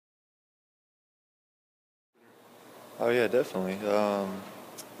Oh yeah, definitely. The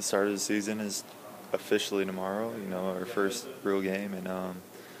start of the season is officially tomorrow. Our first real game, and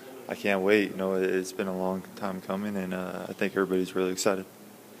I can't wait. It's been a long time coming, and I think everybody's really excited.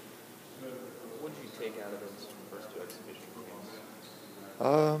 What did you take out of those first two exhibition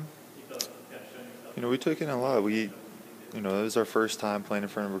games? We took in a lot. It was our first time playing in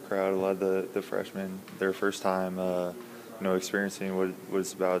front of a crowd. A lot of the freshmen, their first time, experiencing what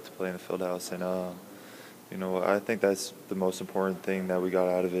it's about to play in a field house, and I think that's the most important thing that we got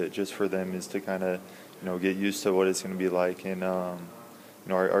out of it, just for them, is to kind of, get used to what it's going to be like. And,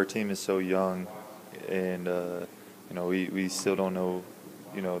 our team is so young, and, we still don't know,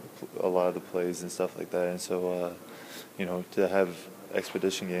 a lot of the plays and stuff like that. And so, to have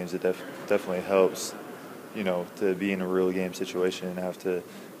expedition games, it definitely helps, to be in a real game situation and have to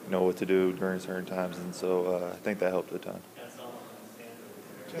know what to do during certain times. And so I think that helped a ton.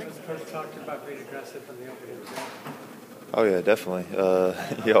 Jeff, has the coach talked about being aggressive from the opening game? Oh yeah, definitely.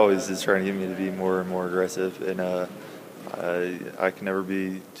 He always is trying to get me to be more and more aggressive, and I can never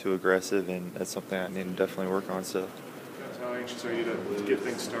be too aggressive, and that's something I need to definitely work on. So. How anxious are you to get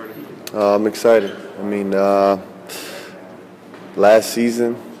things started? I'm excited. I mean, last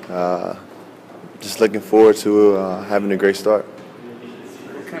season, just looking forward to having a great start.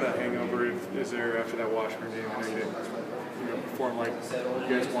 What kind of hangover is there after that Washburn game? I know you didn't perform like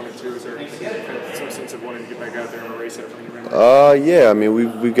you guys wanted to. Is there some sense of wanting to get back out there and erase it from your memory? Yeah. I mean,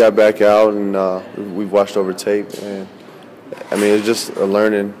 we got back out and we've watched over tape, and I mean, it's just a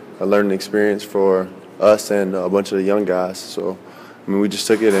learning experience for us and a bunch of the young guys. So, I mean, we just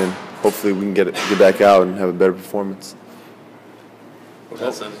took it, and hopefully we can get back out and have a better performance.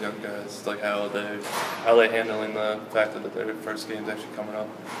 What's those young guys, like how are they handling the fact that their first game's actually coming up?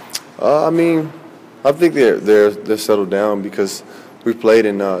 I mean, I think they're settled down because we've played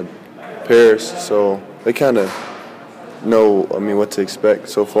in Paris, so they kind of know, what to expect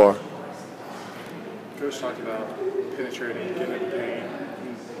so far. Coach talked about penetrating, getting in the paint,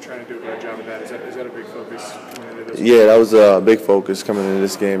 and trying to do a better job of that. Is that a big focus coming into this? Yeah, that was a big focus coming into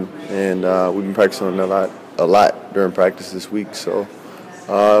this game, and we've been practicing a lot during practice this week. So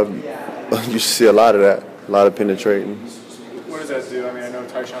you see a lot of that, a lot of penetrating. What does that do? I mean, I know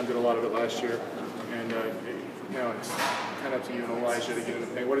Tyshawn did a lot of it last year, and it's kind of up to you and Elijah to get in the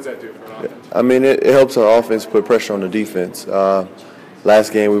paint. What does that do for an offense? I mean, it helps our offense put pressure on the defense.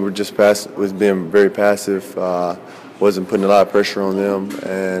 Last game we were just was being very passive, wasn't putting a lot of pressure on them,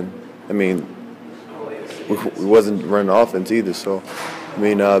 and I mean, we wasn't running offense either. So, I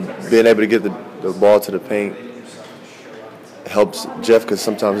mean, being able to get the ball to the paint helps Jeff, because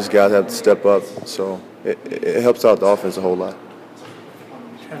sometimes these guys have to step up. So it helps out the offense a whole lot.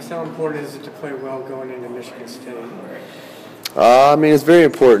 How important is it to play well going into Michigan State? I mean, it's very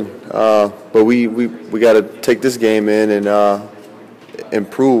important, but we got to take this game in and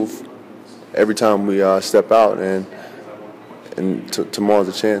improve every time we step out, and tomorrow's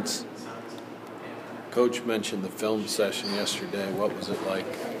a chance. Coach mentioned the film session yesterday. What was it like?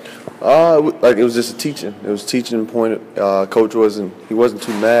 It was just a teaching. It was teaching point. Coach wasn't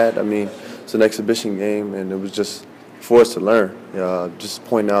too mad. I mean, it's an exhibition game, and it was just for us to learn. Just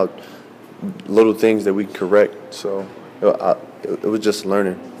pointing out little things that we can correct. So it was just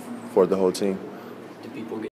learning for the whole team.